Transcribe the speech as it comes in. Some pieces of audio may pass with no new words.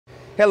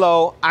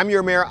Hello, I'm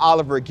your Mayor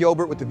Oliver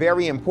Gilbert with a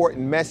very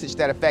important message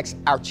that affects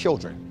our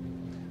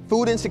children.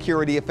 Food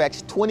insecurity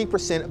affects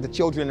 20% of the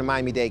children in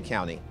Miami-Dade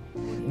County.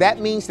 That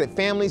means that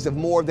families of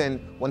more than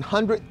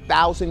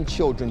 100,000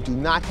 children do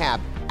not have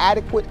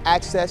adequate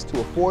access to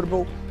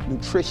affordable,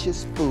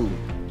 nutritious food.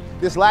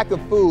 This lack of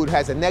food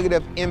has a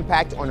negative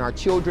impact on our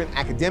children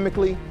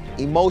academically,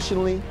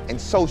 emotionally,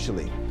 and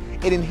socially.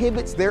 It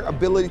inhibits their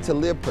ability to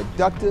live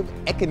productive,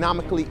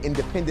 economically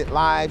independent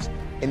lives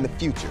in the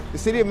future. The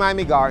City of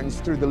Miami Gardens,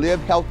 through the Live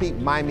Healthy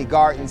Miami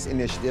Gardens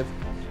initiative,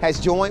 has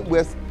joined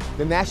with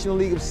the National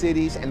League of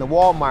Cities and the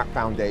Walmart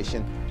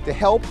Foundation to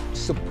help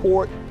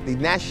support the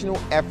national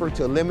effort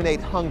to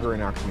eliminate hunger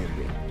in our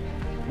community.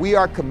 We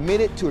are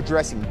committed to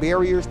addressing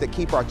barriers that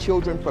keep our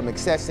children from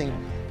accessing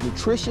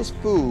nutritious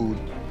food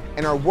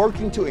and are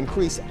working to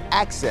increase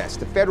access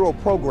to federal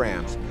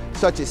programs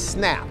such as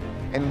SNAP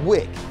and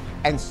WIC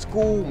and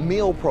school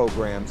meal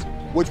programs,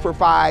 which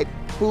provide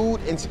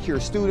food insecure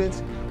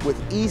students with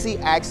easy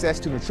access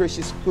to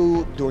nutritious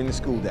food during the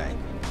school day.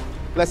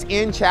 Let's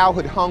end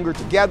childhood hunger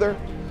together.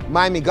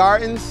 Miami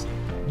Gardens,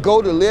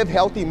 go to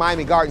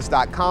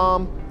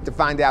livehealthymiamigardens.com to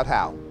find out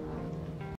how.